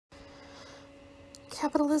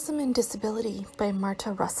Capitalism and Disability by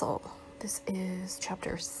Marta Russell. This is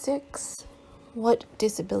Chapter 6, What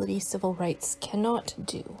Disability Civil Rights Cannot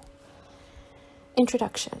Do.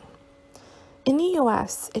 Introduction. In the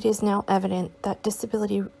U.S., it is now evident that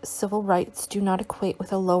disability civil rights do not equate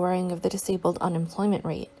with a lowering of the disabled unemployment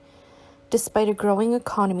rate. Despite a growing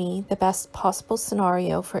economy, the best possible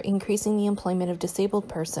scenario for increasing the employment of disabled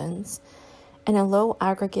persons, and a low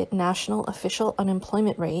aggregate national official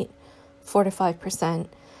unemployment rate, 4 to 5%,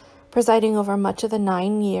 presiding over much of the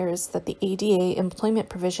 9 years that the ADA employment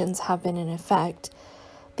provisions have been in effect,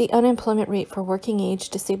 the unemployment rate for working-age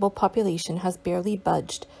disabled population has barely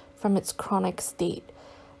budged from its chronic state,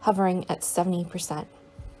 hovering at 70%.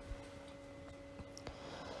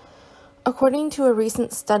 According to a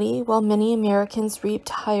recent study, while many Americans reaped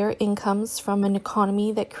higher incomes from an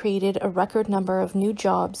economy that created a record number of new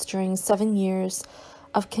jobs during 7 years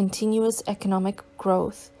of continuous economic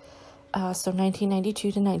growth, so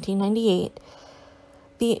 1992 to 1998,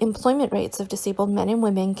 the employment rates of disabled men and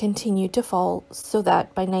women continued to fall so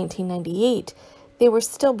that by 1998, they were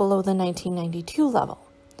still below the 1992 level.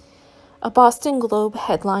 A Boston Globe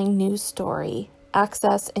headline news story,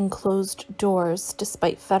 Access and Closed Doors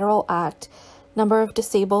Despite Federal Act, Number of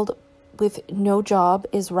Disabled with No Job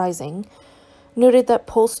is Rising, noted that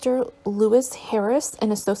pollster Lewis Harris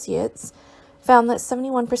and Associates found that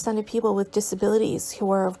 71% of people with disabilities who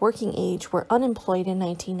were of working age were unemployed in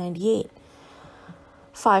 1998,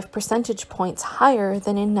 5 percentage points higher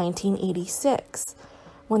than in 1986,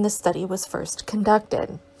 when the study was first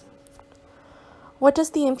conducted. What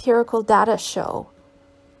does the empirical data show?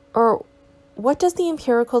 Or what does the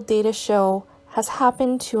empirical data show has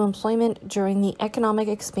happened to employment during the economic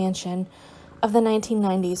expansion of the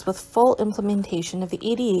 1990s with full implementation of the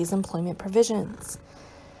ADA's employment provisions?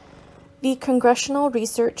 The Congressional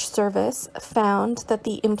Research Service found that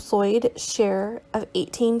the employed share of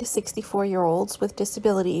 18 to 64-year-olds with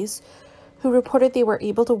disabilities who reported they were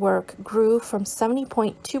able to work grew from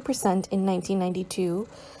 70.2% in 1992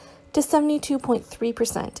 to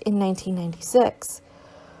 72.3% in 1996.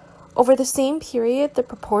 Over the same period, the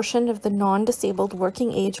proportion of the non-disabled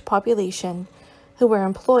working age population who were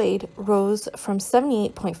employed rose from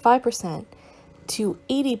 78.5% to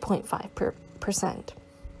 80.5%.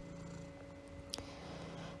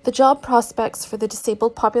 The job prospects for the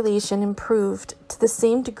disabled population improved to the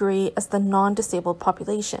same degree as the non-disabled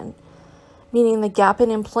population, meaning the gap in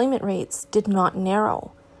employment rates did not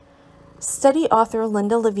narrow. Study author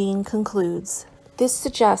Linda Levine concludes, this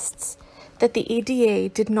suggests that the ADA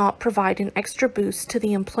did not provide an extra boost to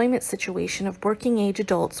the employment situation of working-age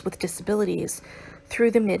adults with disabilities through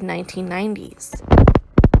the mid-1990s.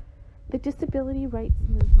 The disability rights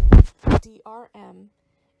movement, DRM,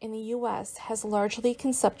 in the U.S. has largely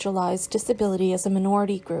conceptualized disability as a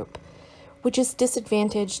minority group, which is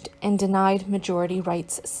disadvantaged and denied majority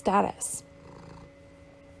rights status.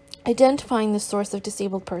 Identifying the source of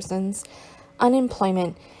disabled persons'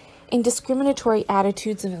 unemployment in discriminatory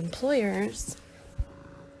attitudes of employers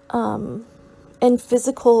and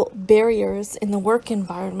physical barriers in the work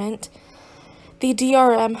environment, the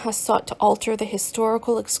DRM has sought to alter the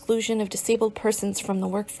historical exclusion of disabled persons from the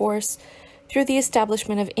workforce through the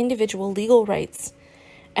establishment of individual legal rights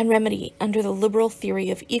and remedy under the liberal theory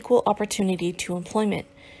of equal opportunity to employment,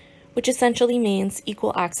 which essentially means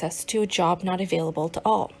equal access to a job not available to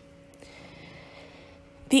all.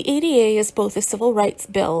 The ADA is both a civil rights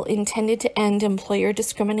bill intended to end employer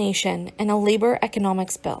discrimination and a labor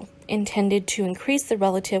economics bill intended to increase the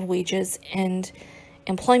relative wages and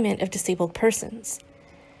employment of disabled persons.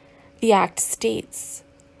 The Act states,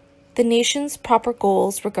 the nation's proper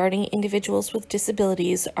goals regarding individuals with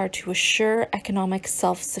disabilities are to assure economic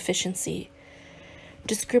self-sufficiency.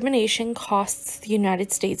 Discrimination costs the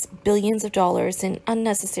United States billions of dollars in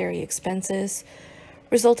unnecessary expenses,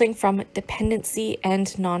 resulting from dependency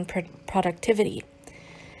and non-productivity.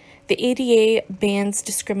 The ADA bans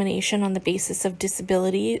discrimination on the basis of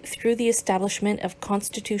disability through the establishment of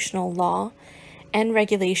constitutional law and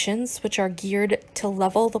regulations which are geared to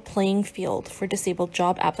level the playing field for disabled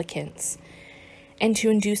job applicants and to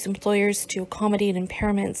induce employers to accommodate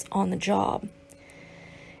impairments on the job.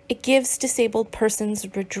 It gives disabled persons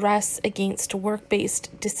redress against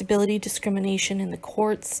work-based disability discrimination in the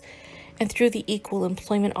courts and through the Equal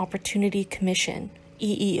Employment Opportunity Commission,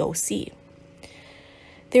 EEOC.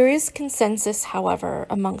 There is consensus, however,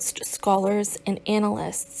 amongst scholars and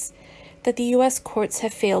analysts that the U.S. courts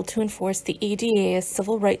have failed to enforce the ADA as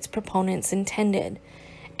civil rights proponents intended,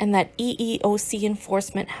 and that EEOC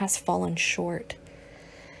enforcement has fallen short.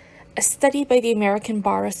 A study by the American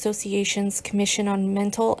Bar Association's Commission on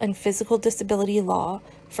Mental and Physical Disability Law,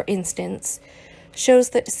 for instance, shows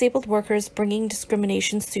that disabled workers bringing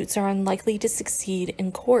discrimination suits are unlikely to succeed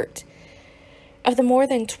in court. Of the more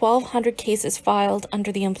than 1,200 cases filed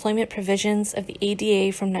under the employment provisions of the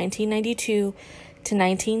ADA from 1992 to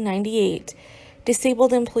 1998,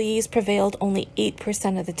 disabled employees prevailed only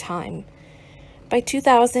 8% of the time. By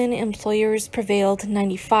 2000, employers prevailed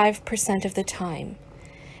 95% of the time.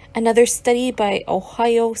 Another study by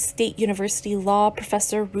Ohio State University law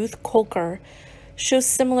professor Ruth Kolker shows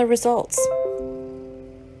similar results,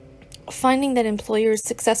 finding that employers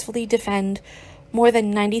successfully defend more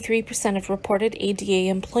than 93% of reported ADA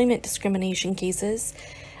employment discrimination cases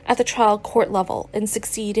at the trial court level and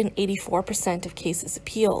succeed in 84% of cases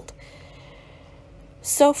appealed.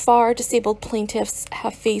 So far, disabled plaintiffs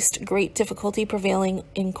have faced great difficulty prevailing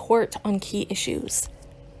in court on key issues.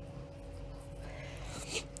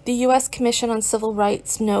 The U.S. Commission on Civil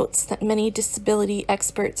Rights notes that many disability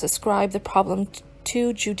experts ascribe the problem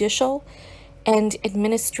to judicial and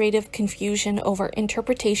administrative confusion over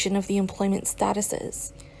interpretation of the employment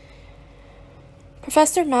statuses.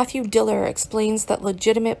 Professor Matthew Diller explains that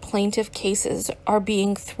legitimate plaintiff cases are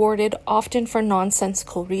being thwarted often for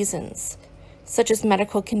nonsensical reasons, such as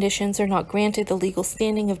medical conditions are not granted the legal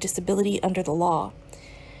standing of disability under the law,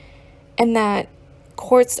 and that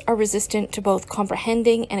courts are resistant to both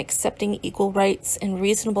comprehending and accepting equal rights and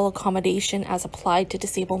reasonable accommodation as applied to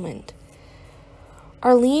disablement.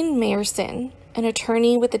 Arlene Mayerson, an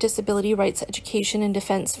attorney with the Disability Rights Education and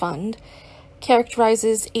Defense Fund,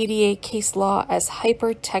 characterizes ADA case law as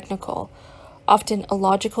hyper-technical, often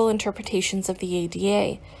illogical interpretations of the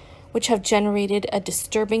ADA, which have generated a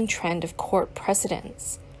disturbing trend of court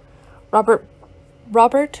precedents. Robert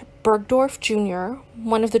Bergdorf Jr.,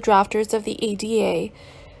 one of the drafters of the ADA,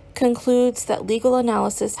 concludes that legal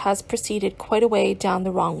analysis has proceeded quite a way down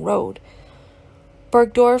the wrong road.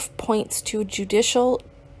 Bergdorf points to a judicial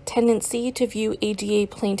tendency to view ADA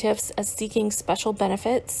plaintiffs as seeking special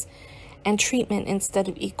benefits and treatment instead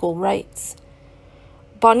of equal rights.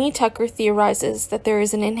 Bonnie Tucker theorizes that there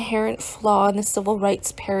is an inherent flaw in the civil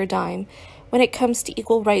rights paradigm when it comes to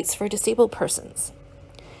equal rights for disabled persons.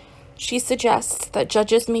 She suggests that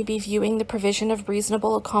judges may be viewing the provision of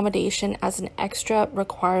reasonable accommodation as an extra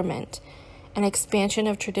requirement, an expansion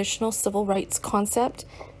of traditional civil rights concept,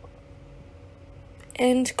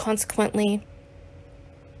 and consequently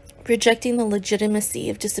rejecting the legitimacy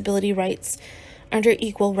of disability rights under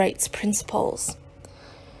equal rights principles.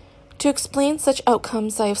 To explain such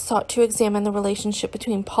outcomes, I have sought to examine the relationship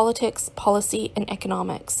between politics, policy, and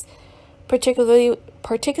economics, particularly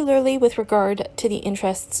with regard to the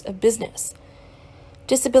interests of business.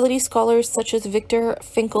 Disability scholars such as Victor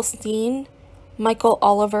Finkelstein, Michael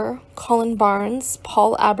Oliver, Colin Barnes,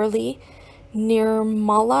 Paul Aberle,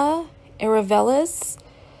 Nirmala Aravelis,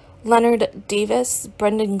 Leonard Davis,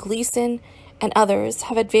 Brendan Gleeson, and others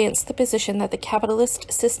have advanced the position that the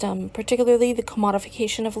capitalist system, particularly the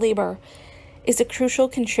commodification of labor, is a crucial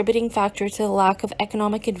contributing factor to the lack of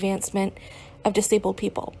economic advancement of disabled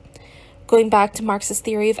people. Going back to Marx's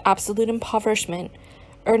theory of absolute impoverishment,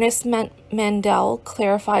 Ernest Mandel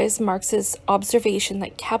clarifies Marx's observation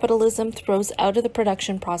that capitalism throws out of the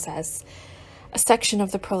production process a section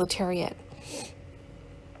of the proletariat.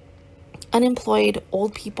 Unemployed,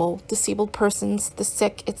 old people, disabled persons, the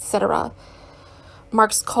sick, etc.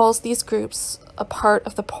 Marx calls these groups a part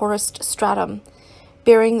of the poorest stratum,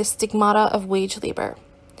 bearing the stigmata of wage labor.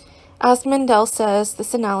 As Mandel says,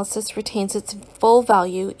 this analysis retains its full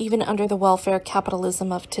value even under the welfare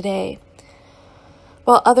capitalism of today.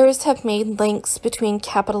 While others have made links between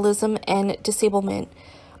capitalism and disablement,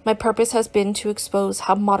 my purpose has been to expose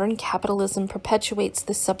how modern capitalism perpetuates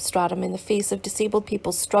this substratum in the face of disabled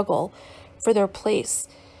people's struggle for their place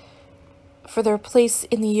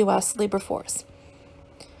in the U.S. labor force.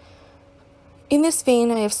 In this vein,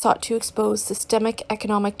 I have sought to expose systemic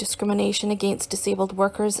economic discrimination against disabled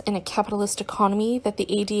workers in a capitalist economy that the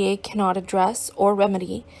ADA cannot address or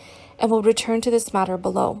remedy, and will return to this matter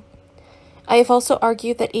below. I have also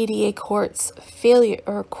argued that ADA court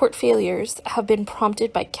failures have been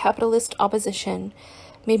prompted by capitalist opposition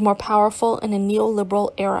made more powerful in a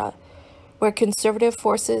neoliberal era, where conservative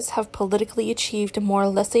forces have politically achieved a more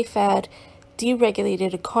laissez-faire,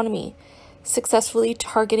 deregulated economy, successfully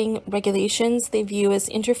targeting regulations they view as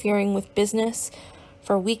interfering with business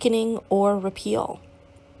for weakening or repeal.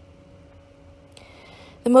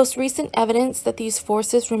 The most recent evidence that these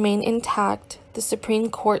forces remain intact, the Supreme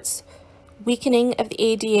Court's weakening of the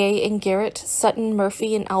ADA in Garrett, Sutton,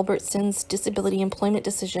 Murphy, and Albertson's disability employment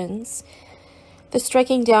decisions, the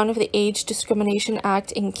striking down of the Age Discrimination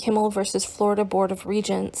Act in Kimmel versus Florida Board of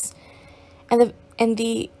Regents, and the and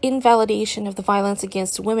the invalidation of the Violence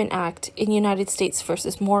Against Women Act in United States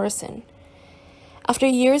versus Morrison. After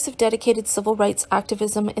years of dedicated civil rights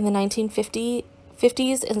activism in the 1950s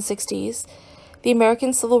and 60s, the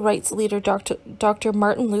American civil rights leader Dr.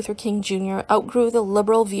 Martin Luther King Jr. outgrew the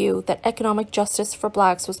liberal view that economic justice for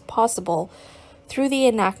blacks was possible through the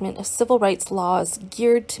enactment of civil rights laws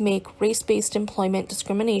geared to make race-based employment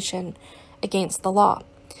discrimination against the law.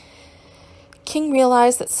 King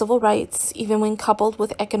realized that civil rights, even when coupled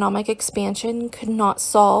with economic expansion, could not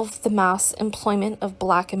solve the mass employment of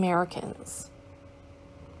black Americans.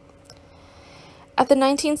 At the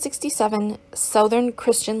 1967 Southern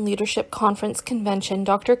Christian Leadership Conference Convention,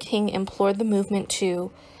 Dr. King implored the movement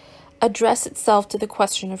to address itself to the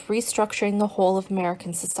question of restructuring the whole of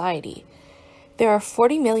American society. There are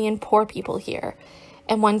 40 million poor people here,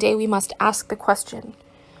 and one day we must ask the question,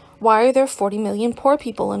 why are there 40 million poor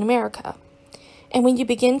people in America? And when you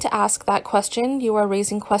begin to ask that question, you are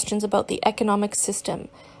raising questions about the economic system,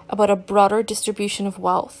 about a broader distribution of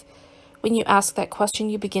wealth. When you ask that question,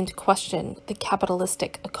 you begin to question the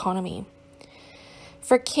capitalistic economy.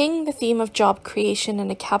 For King, the theme of job creation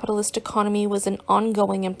in a capitalist economy was an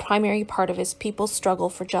ongoing and primary part of his people's struggle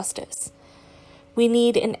for justice. We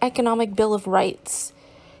need an economic bill of rights.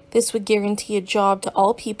 This would guarantee a job to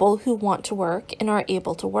all people who want to work and are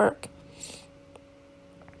able to work.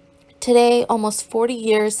 Today, almost 40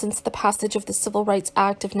 years since the passage of the Civil Rights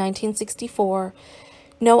Act of 1964,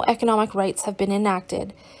 no economic rights have been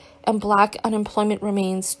enacted, and black unemployment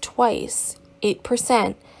remains twice,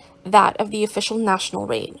 8%, that of the official national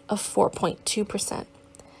rate of 4.2%.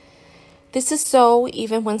 This is so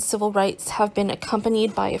even when civil rights have been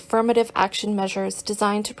accompanied by affirmative action measures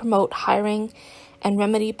designed to promote hiring and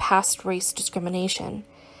remedy past race discrimination.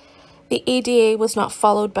 The ADA was not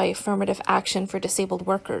followed by affirmative action for disabled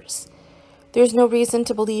workers. There is no reason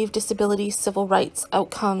to believe disability civil rights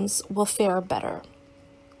outcomes will fare better.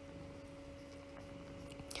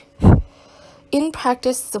 In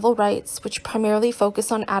practice, civil rights, which primarily focus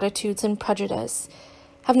on attitudes and prejudice,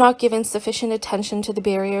 have not given sufficient attention to the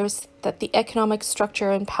barriers that the economic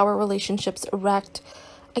structure and power relationships erect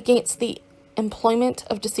against the employment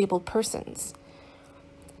of disabled persons.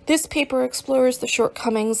 This paper explores the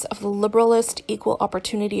shortcomings of the liberalist equal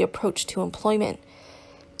opportunity approach to employment.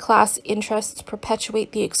 Class interests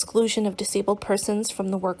perpetuate the exclusion of disabled persons from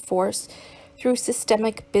the workforce through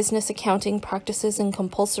systemic business accounting practices and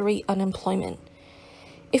compulsory unemployment.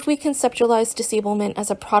 If we conceptualize disablement as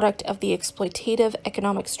a product of the exploitative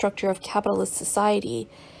economic structure of capitalist society,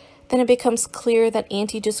 then it becomes clear that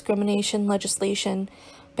anti-discrimination legislation,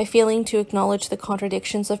 by failing to acknowledge the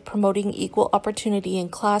contradictions of promoting equal opportunity in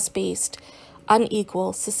class-based,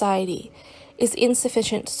 unequal society, is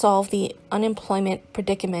insufficient to solve the unemployment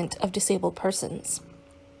predicament of disabled persons.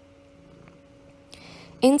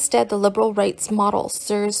 Instead, the liberal rights model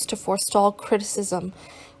serves to forestall criticism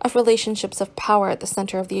of relationships of power at the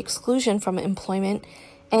center of the exclusion from employment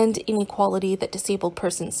and inequality that disabled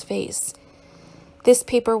persons face. This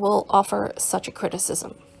paper will offer such a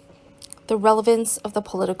criticism. The relevance of the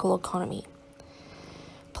political economy.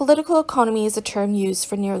 Political economy is a term used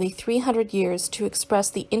for nearly 300 years to express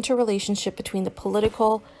the interrelationship between the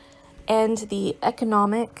political and the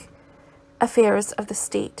economic affairs of the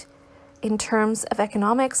state. In terms of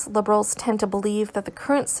economics, liberals tend to believe that the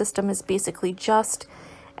current system is basically just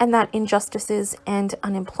and that injustices and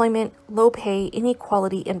unemployment, low pay,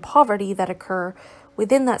 inequality, and poverty that occur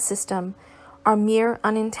within that system are mere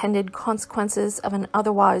unintended consequences of an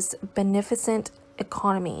otherwise beneficent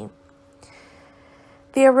economy.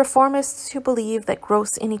 They are reformists who believe that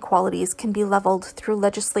gross inequalities can be leveled through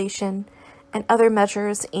legislation and other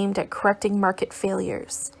measures aimed at correcting market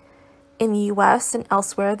failures. In the US and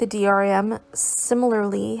elsewhere, the DRM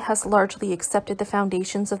similarly has largely accepted the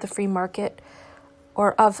foundations of the free market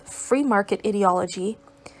or of free market ideology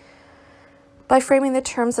by framing the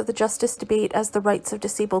terms of the justice debate as the rights of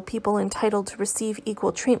disabled people entitled to receive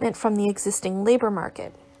equal treatment from the existing labor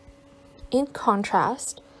market. In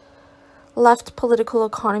contrast, left political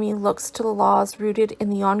economy looks to the laws rooted in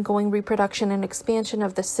the ongoing reproduction and expansion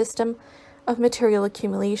of the system of material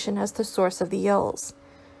accumulation as the source of the ills.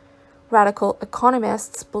 Radical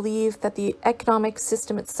economists believe that the economic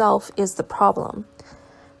system itself is the problem.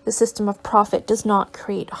 The system of profit does not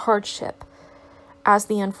create hardship, as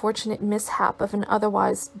the unfortunate mishap of an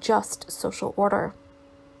otherwise just social order.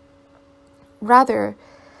 Rather,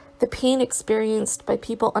 the pain experienced by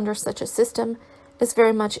people under such a system is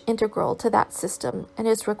very much integral to that system and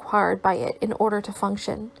is required by it in order to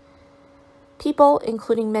function. People,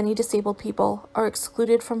 including many disabled people, are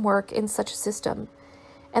excluded from work in such a system,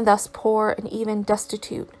 and thus poor and even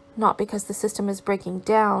destitute, not because the system is breaking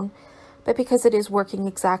down, but because it is working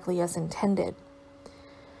exactly as intended.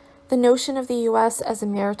 The notion of the U.S. as a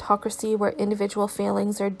meritocracy where individual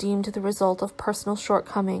failings are deemed the result of personal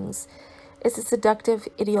shortcomings is a seductive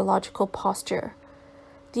ideological posture.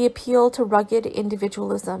 The appeal to rugged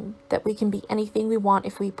individualism, that we can be anything we want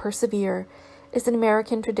if we persevere, is an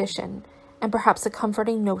American tradition, and perhaps a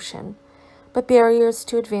comforting notion, but barriers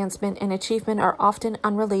to advancement and achievement are often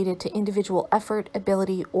unrelated to individual effort,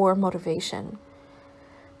 ability, or motivation.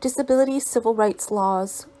 Disability civil rights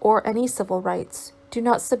laws, or any civil rights, do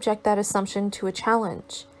not subject that assumption to a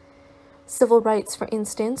challenge. Civil rights, for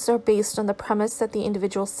instance, are based on the premise that the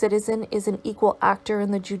individual citizen is an equal actor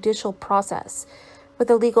in the judicial process, with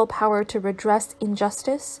the legal power to redress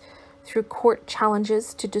injustice through court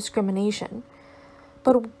challenges to discrimination.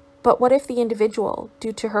 But what if the individual,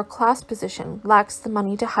 due to her class position, lacks the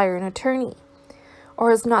money to hire an attorney, or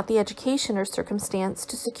has not the education or circumstance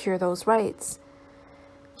to secure those rights?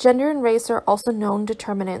 Gender and race are also known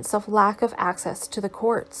determinants of lack of access to the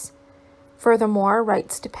courts. Furthermore,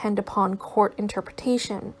 rights depend upon court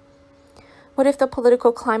interpretation. What if the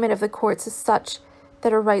political climate of the courts is such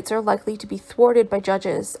that our rights are likely to be thwarted by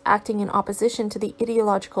judges acting in opposition to the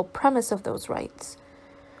ideological premise of those rights?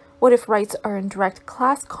 What if rights are in direct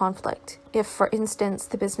class conflict? If, for instance,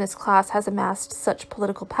 the business class has amassed such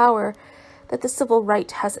political power that the civil right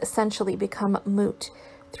has essentially become moot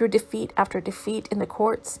through defeat after defeat in the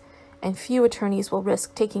courts, and few attorneys will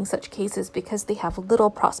risk taking such cases because they have little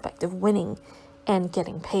prospect of winning and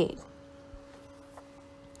getting paid.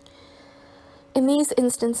 In these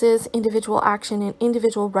instances, individual action and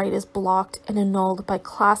individual right is blocked and annulled by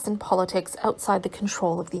class and politics outside the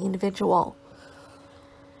control of the individual.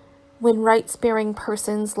 When rights-bearing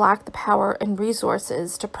persons lack the power and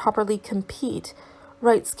resources to properly compete,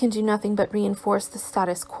 rights can do nothing but reinforce the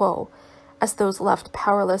status quo, as those left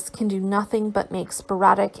powerless can do nothing but make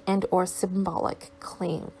sporadic and/or symbolic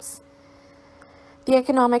claims. The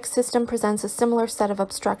economic system presents a similar set of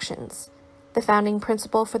obstructions. The founding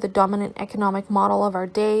principle for the dominant economic model of our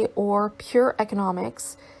day, or pure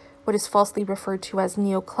economics, what is falsely referred to as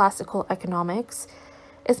neoclassical economics,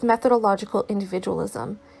 is methodological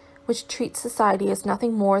individualism, which treats society as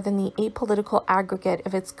nothing more than the apolitical aggregate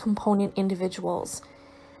of its component individuals,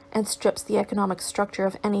 and strips the economic structure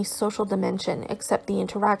of any social dimension except the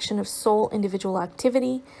interaction of sole individual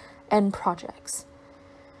activity and projects.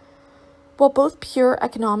 While both pure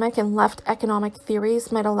economic and left economic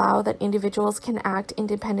theories might allow that individuals can act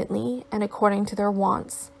independently and according to their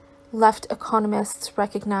wants, left economists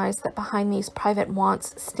recognize that behind these private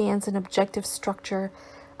wants stands an objective structure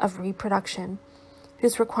of reproduction,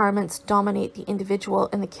 whose requirements dominate the individual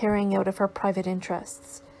in the carrying out of her private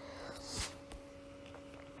interests.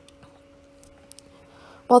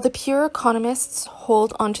 While the pure economists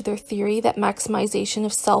hold onto their theory that maximization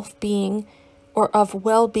of self-being or of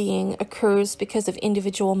well-being occurs because of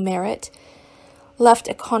individual merit, left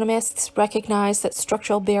economists recognize that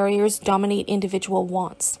structural barriers dominate individual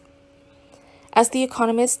wants. As the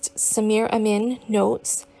economist Samir Amin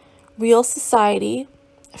notes, real society,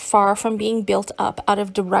 far from being built up out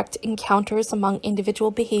of direct encounters among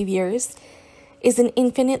individual behaviors, is an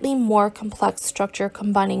infinitely more complex structure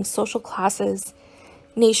combining social classes,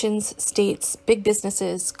 nations, states, big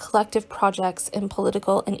businesses, collective projects, and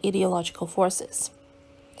political and ideological forces.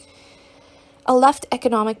 A left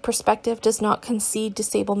economic perspective does not concede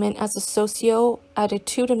disablement as a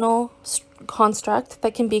socio-attitudinal construct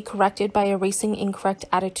that can be corrected by erasing incorrect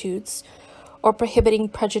attitudes or prohibiting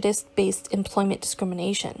prejudice-based employment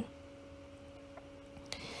discrimination.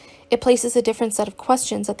 It places a different set of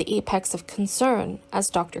questions at the apex of concern, as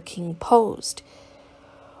Dr. King posed.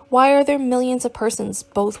 Why are there millions of persons,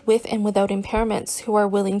 both with and without impairments, who are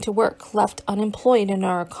willing to work, left unemployed in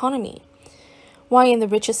our economy? Why in the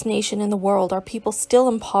richest nation in the world are people still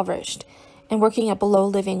impoverished and working at below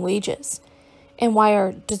living wages? And why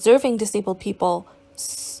are deserving disabled people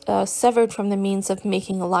severed from the means of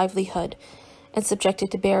making a livelihood and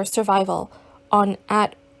subjected to bare survival on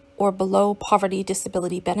at or below poverty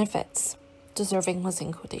disability benefits? Deserving was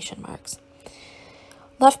in quotation marks.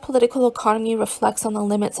 Left political economy reflects on the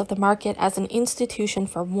limits of the market as an institution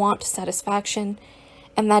for want satisfaction,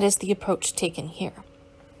 and that is the approach taken here.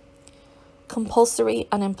 Compulsory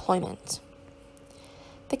unemployment.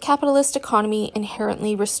 The capitalist economy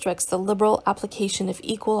inherently restricts the liberal application of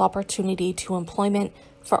equal opportunity to employment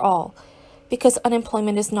for all, because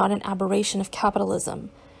unemployment is not an aberration of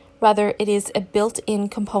capitalism. Rather, it is a built-in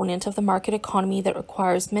component of the market economy that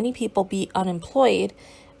requires many people be unemployed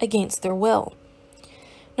against their will.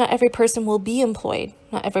 Not every person will be employed.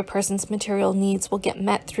 Not every person's material needs will get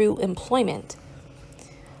met through employment.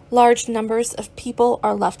 Large numbers of people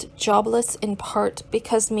are left jobless in part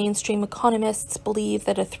because mainstream economists believe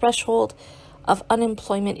that a threshold of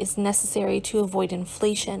unemployment is necessary to avoid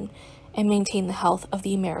inflation and maintain the health of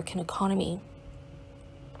the American economy.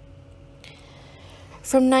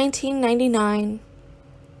 From 1999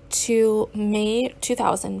 to May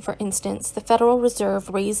 2000, for instance, the Federal Reserve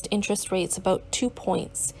raised interest rates about 2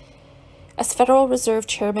 points. As Federal Reserve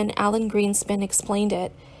Chairman Alan Greenspan explained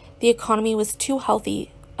it, the economy was too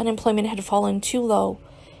healthy, unemployment had fallen too low,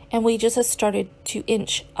 and wages had started to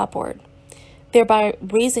inch upward, thereby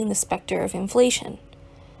raising the specter of inflation.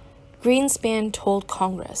 Greenspan told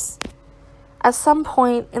Congress, "At some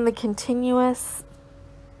point in the continuous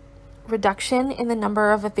reduction in the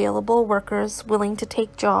number of available workers willing to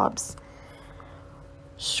take jobs,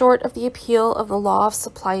 short of the appeal of the law of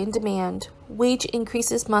supply and demand, wage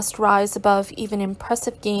increases must rise above even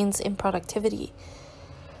impressive gains in productivity.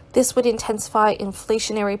 This would intensify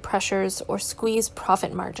inflationary pressures or squeeze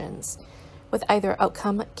profit margins, with either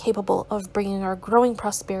outcome capable of bringing our growing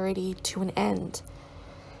prosperity to an end.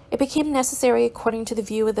 It became necessary, according to the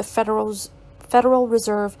view of the Federal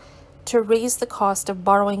Reserve, to raise the cost of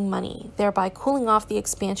borrowing money, thereby cooling off the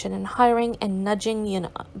expansion in hiring and nudging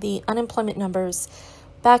the unemployment numbers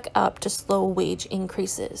back up to slow wage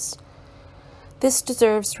increases. This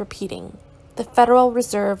deserves repeating. The Federal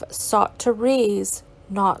Reserve sought to raise,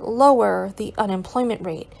 not lower, the unemployment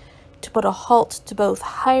rate to put a halt to both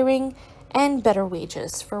hiring and better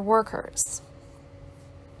wages for workers."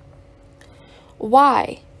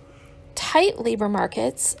 Why? Tight labor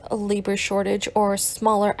markets, a labor shortage, or a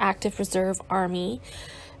smaller active reserve army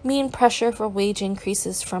mean pressure for wage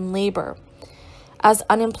increases from labor. As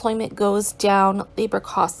unemployment goes down, labor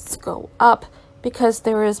costs go up because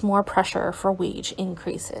there is more pressure for wage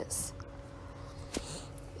increases.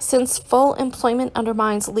 Since full employment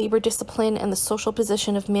undermines labor discipline and the social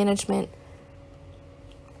position of management,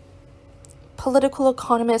 political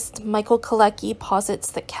economist Michael Kalecki posits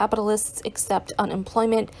that capitalists accept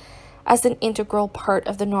unemployment as an integral part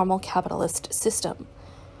of the normal capitalist system.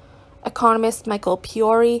 Economist Michael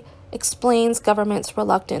Piori explains government's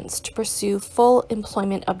reluctance to pursue full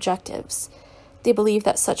employment objectives. They believe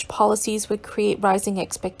that such policies would create rising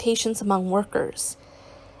expectations among workers,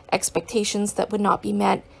 expectations that would not be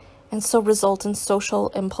met and so result in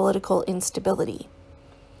social and political instability.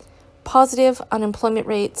 Positive unemployment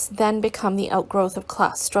rates then become the outgrowth of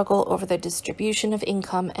class struggle over the distribution of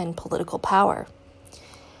income and political power.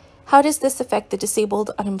 How does this affect the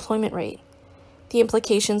disabled unemployment rate? The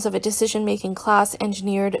implications of a decision-making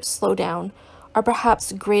class-engineered slowdown are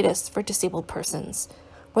perhaps greatest for disabled persons,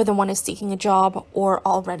 whether one is seeking a job or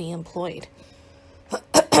already employed.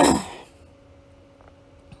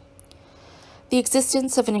 The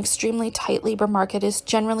existence of an extremely tight labor market is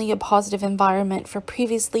generally a positive environment for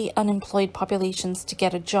previously unemployed populations to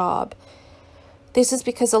get a job. This is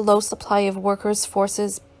because a low supply of workers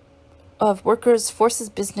forces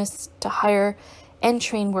business to hire and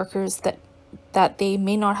train workers that they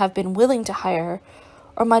may not have been willing to hire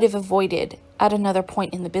or might have avoided at another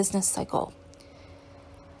point in the business cycle.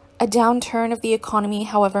 A downturn of the economy,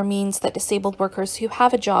 however, means that disabled workers who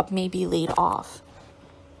have a job may be laid off.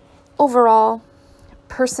 Overall,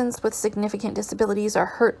 persons with significant disabilities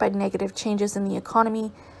are hurt by negative changes in the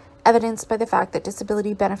economy, evidenced by the fact that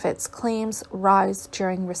disability benefits claims rise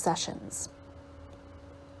during recessions.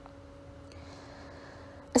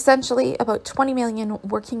 Essentially, about 20 million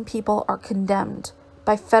working people are condemned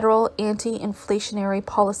by federal anti-inflationary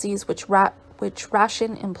policies which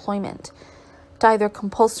ration employment to either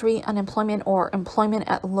compulsory unemployment or employment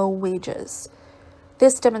at low wages.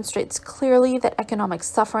 This demonstrates clearly that economic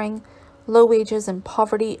suffering, low wages, and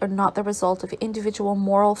poverty are not the result of individual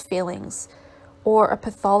moral failings or a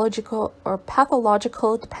pathological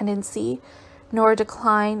dependency, nor a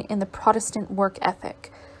decline in the Protestant work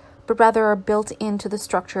ethic, but rather are built into the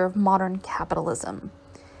structure of modern capitalism.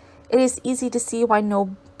 It is easy to see why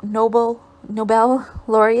Nobel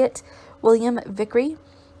laureate William Vickrey,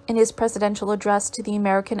 in his presidential address to the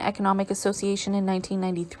American Economic Association in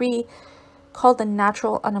 1993, called the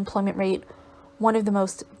natural unemployment rate one of the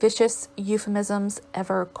most vicious euphemisms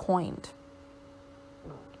ever coined.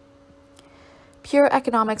 Pure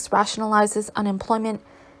economics rationalizes unemployment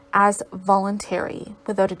as voluntary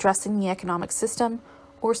without addressing the economic system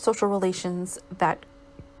or social relations that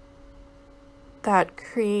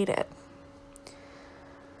create it.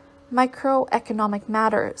 Microeconomic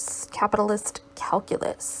matters, capitalist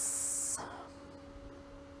calculus.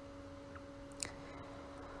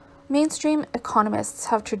 Mainstream economists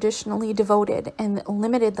have traditionally devoted and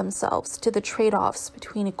limited themselves to the trade-offs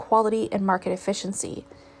between equality and market efficiency.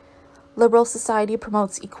 Liberal society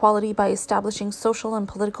promotes equality by establishing social and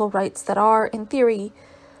political rights that are, in theory,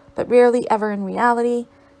 but rarely ever in reality,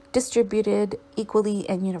 distributed equally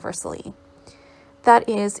and universally. That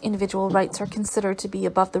is, individual rights are considered to be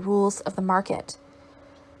above the rules of the market.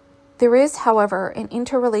 There is, however, an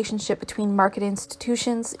interrelationship between market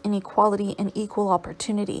institutions, inequality, and equal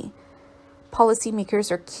opportunity.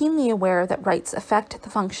 Policymakers are keenly aware that rights affect the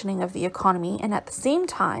functioning of the economy, and at the same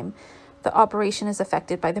time, the operation is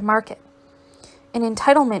affected by the market. An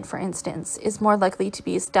entitlement, for instance, is more likely to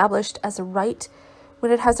be established as a right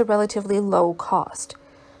when it has a relatively low cost.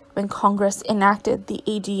 When Congress enacted the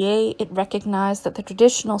ADA, it recognized that the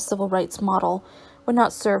traditional civil rights model would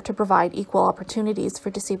not serve to provide equal opportunities for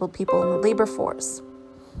disabled people in the labor force.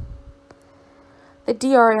 The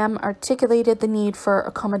DRM articulated the need for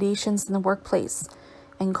accommodations in the workplace,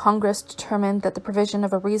 and Congress determined that the provision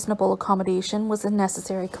of a reasonable accommodation was a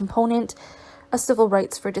necessary component of civil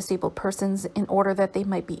rights for disabled persons in order that they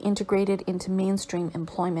might be integrated into mainstream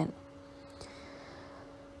employment.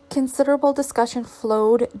 Considerable discussion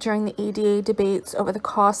flowed during the ADA debates over the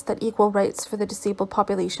cost that equal rights for the disabled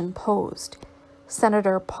population posed.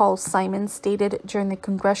 Senator Paul Simon stated during the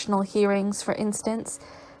congressional hearings, for instance,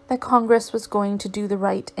 that Congress was going to do the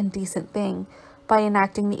right and decent thing by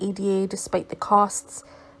enacting the ADA despite the costs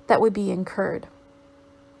that would be incurred.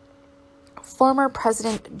 Former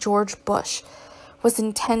President George Bush was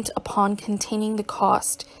intent upon containing the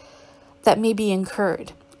cost that may be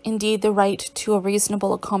incurred. Indeed, the right to a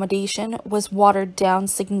reasonable accommodation was watered down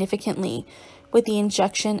significantly with the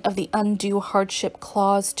injection of the undue hardship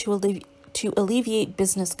clause to alleviate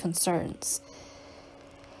business concerns.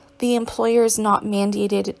 The employer is not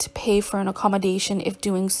mandated to pay for an accommodation if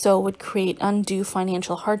doing so would create undue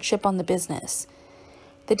financial hardship on the business.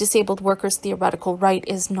 The disabled worker's theoretical right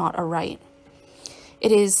is not a right.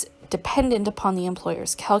 It is dependent upon the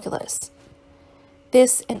employer's calculus.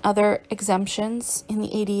 This and other exemptions in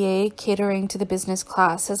the ADA catering to the business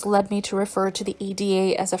class has led me to refer to the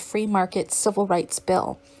ADA as a free market civil rights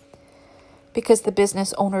bill. Because the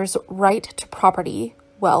business owner's right to property,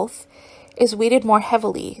 wealth, is weighted more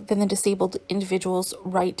heavily than the disabled individual's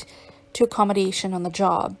right to accommodation on the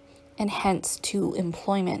job, and hence to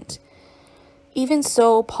employment. Even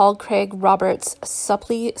so, Paul Craig Roberts,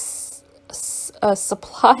 a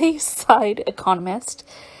supply-side economist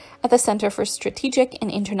at the Center for Strategic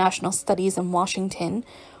and International Studies in Washington,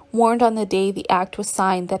 warned on the day the act was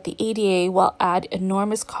signed that the ADA will add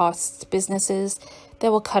enormous costs to businesses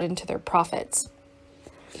that will cut into their profits.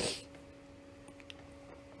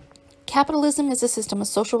 Capitalism is a system of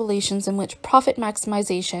social relations in which profit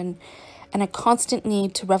maximization and a constant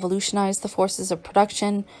need to revolutionize the forces of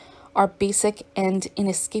production are basic and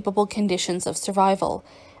inescapable conditions of survival,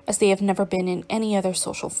 as they have never been in any other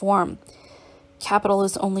social form. Capital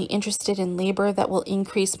is only interested in labor that will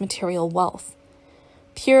increase material wealth.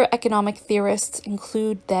 Pure economic theorists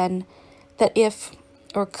conclude then that if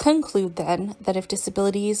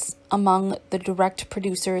disabilities among the direct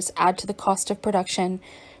producers add to the cost of production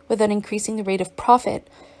without increasing the rate of profit,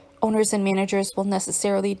 owners and managers will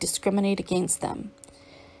necessarily discriminate against them.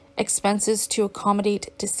 Expenses to accommodate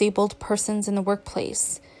disabled persons in the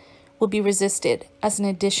workplace will be resisted as an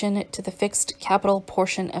addition to the fixed capital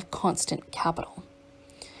portion of constant capital.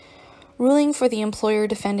 Ruling for the employer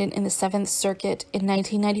defendant in the Seventh Circuit in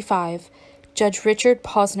 1995, Judge Richard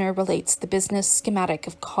Posner relates the business schematic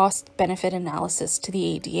of cost-benefit analysis to the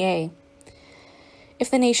ADA. If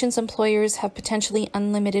the nation's employers have potentially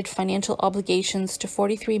unlimited financial obligations to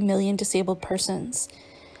 43 million disabled persons,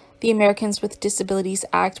 the Americans with Disabilities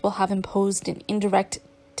Act will have imposed an indirect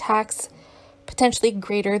tax potentially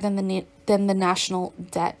greater than the national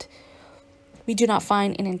debt. We do not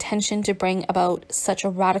find an intention to bring about such a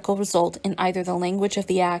radical result in either the language of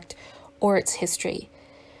the Act or its history.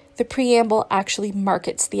 The preamble actually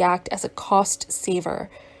markets the Act as a cost saver,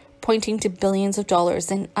 pointing to billions of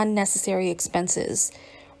dollars in unnecessary expenses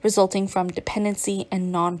resulting from dependency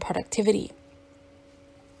and non-productivity.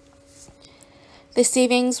 The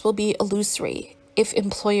savings will be illusory if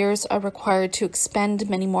employers are required to expend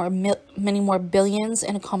many more billions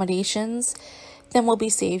in accommodations than will be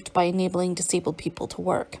saved by enabling disabled people to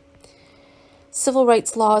work. Civil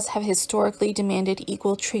rights laws have historically demanded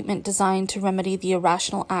equal treatment designed to remedy the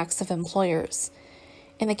irrational acts of employers.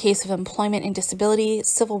 In the case of employment and disability,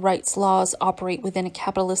 civil rights laws operate within a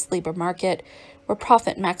capitalist labor market where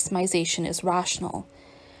profit maximization is rational.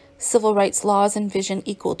 Civil rights laws envision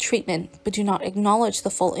equal treatment, but do not acknowledge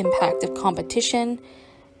the full impact of competition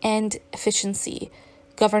and efficiency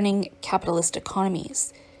governing capitalist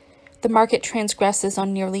economies. The market transgresses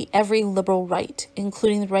on nearly every liberal right,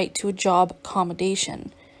 including the right to a job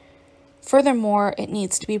accommodation. Furthermore, it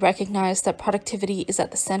needs to be recognized that productivity is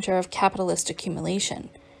at the center of capitalist accumulation.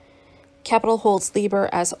 Capital holds labor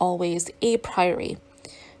as always a priori,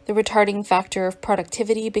 the retarding factor of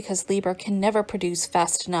productivity, because labor can never produce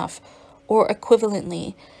fast enough or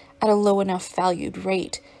equivalently at a low enough valued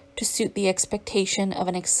rate to suit the expectation of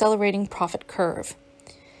an accelerating profit curve.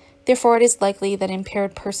 Therefore, it is likely that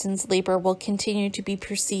impaired persons' labor will continue to be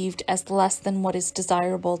perceived as less than what is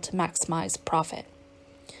desirable to maximize profit.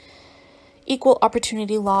 Equal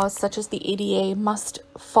opportunity laws such as the ADA must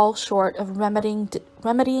fall short of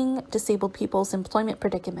remedying disabled people's employment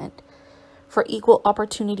predicament. For equal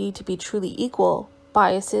opportunity to be truly equal,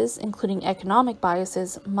 biases, including economic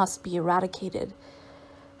biases, must be eradicated.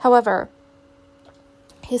 However,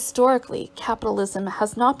 historically, capitalism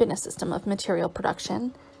has not been a system of material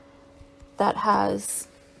production that has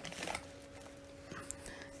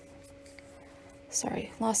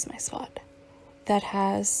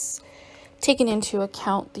taken into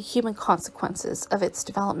account the human consequences of its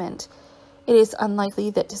development. It is unlikely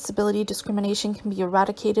that disability discrimination can be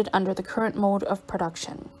eradicated under the current mode of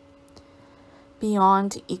production.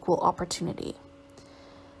 Beyond equal opportunity.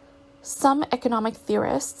 Some economic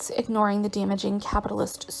theorists, ignoring the damaging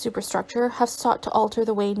capitalist superstructure, have sought to alter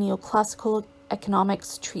the way neoclassical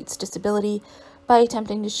economics treats disability by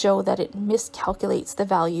attempting to show that it miscalculates the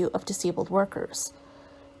value of disabled workers.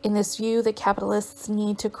 In this view, the capitalists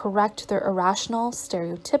need to correct their irrational,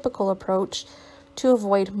 stereotypical approach to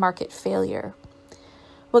avoid market failure.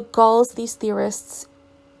 What galls these theorists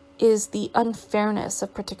is the unfairness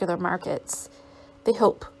of particular markets. They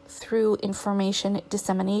hope, through information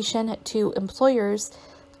dissemination to employers,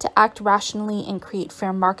 to act rationally and create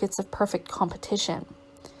fair markets of perfect competition.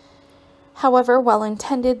 However, well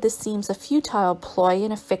intended, this seems a futile ploy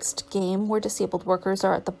in a fixed game where disabled workers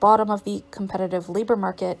are at the bottom of the competitive labor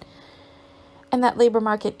market, and that labor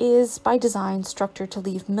market is, by design, structured to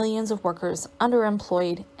leave millions of workers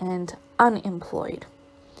underemployed and unemployed.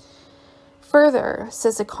 Further,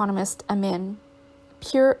 says economist Amin,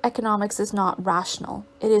 pure economics is not rational.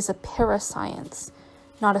 It is a parascience,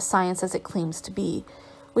 not a science as it claims to be,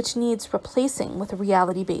 which needs replacing with a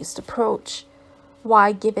reality-based approach.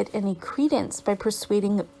 Why give it any credence by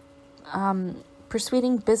persuading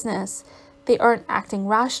business they aren't acting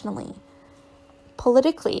rationally?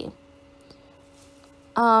 Politically,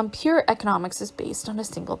 pure economics is based on a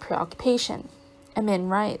single preoccupation. Amin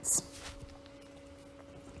writes,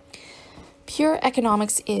 pure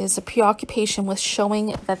economics is a preoccupation with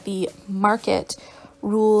showing that the market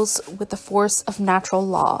rules with the force of natural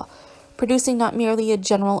law, producing not merely a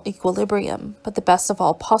general equilibrium, but the best of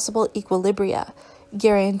all possible equilibria,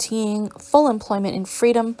 guaranteeing full employment and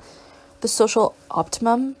freedom, the social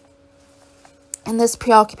optimum. And this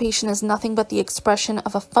preoccupation is nothing but the expression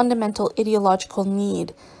of a fundamental ideological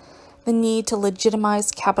need, the need to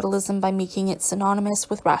legitimize capitalism by making it synonymous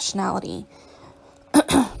with rationality,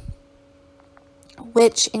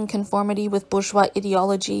 which, in conformity with bourgeois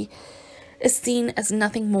ideology, is seen as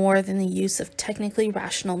nothing more than the use of technically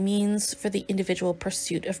rational means for the individual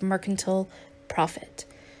pursuit of mercantile profit.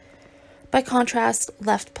 By contrast,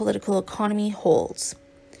 left political economy holds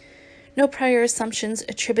no prior assumptions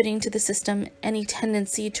attributing to the system any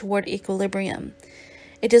tendency toward equilibrium.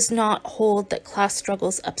 It does not hold that class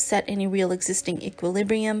struggles upset any real existing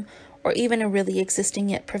equilibrium, or even a really existing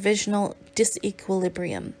yet provisional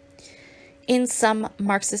disequilibrium. In sum,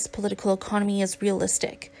 Marxist political economy is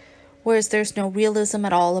realistic, whereas there's no realism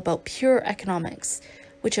at all about pure economics,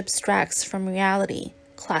 which abstracts from reality,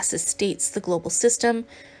 classist states the global system,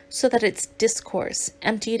 so that its discourse,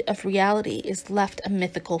 emptied of reality, is left a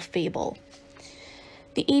mythical fable.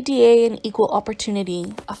 The ADA and equal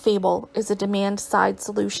opportunity, a fable, is a demand-side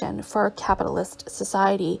solution for a capitalist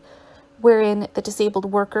society, wherein the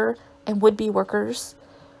disabled worker and would-be workers,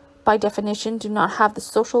 by definition, do not have the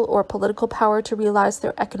social or political power to realize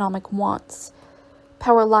their economic wants.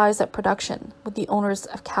 Power lies at production, with the owners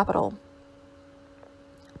of capital.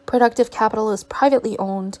 Productive capital is privately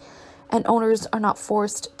owned, and owners are not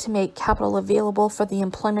forced to make capital available for the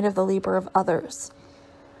employment of the labor of others.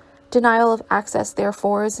 Denial of access,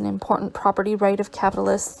 therefore, is an important property right of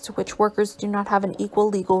capitalists to which workers do not have an equal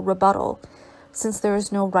legal rebuttal, since there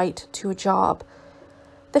is no right to a job.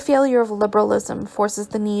 The failure of liberalism forces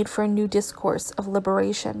the need for a new discourse of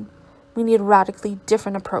liberation. We need a radically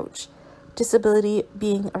different approach, disability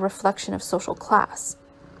being a reflection of social class.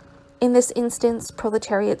 In this instance,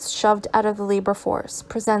 proletariats shoved out of the labor force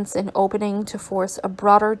presents an opening to force a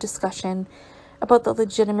broader discussion about the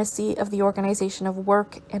legitimacy of the organization of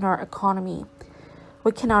work in our economy.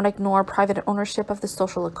 We cannot ignore private ownership of the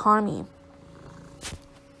social economy.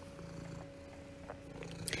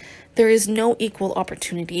 There is no equal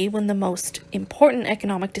opportunity when the most important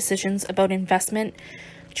economic decisions about investment,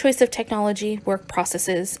 choice of technology, work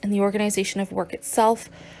processes, and the organization of work itself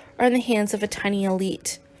are in the hands of a tiny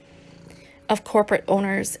elite of corporate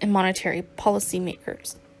owners and monetary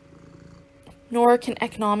policymakers. Nor can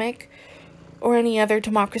economic or any other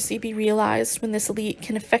democracy be realized when this elite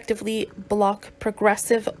can effectively block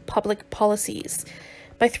progressive public policies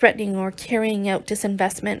by threatening or carrying out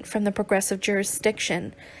disinvestment from the progressive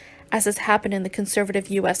jurisdiction, as has happened in the conservative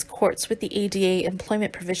U.S. courts with the ADA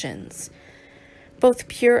employment provisions. Both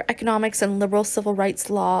pure economics and liberal civil rights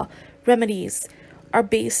law remedies are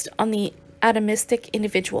based on the atomistic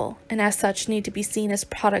individual, and as such need to be seen as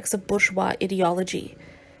products of bourgeois ideology.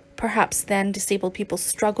 Perhaps then disabled people's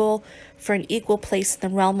struggle for an equal place in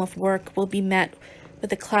the realm of work will be met with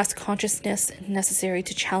the class consciousness necessary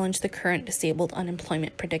to challenge the current disabled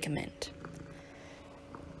unemployment predicament.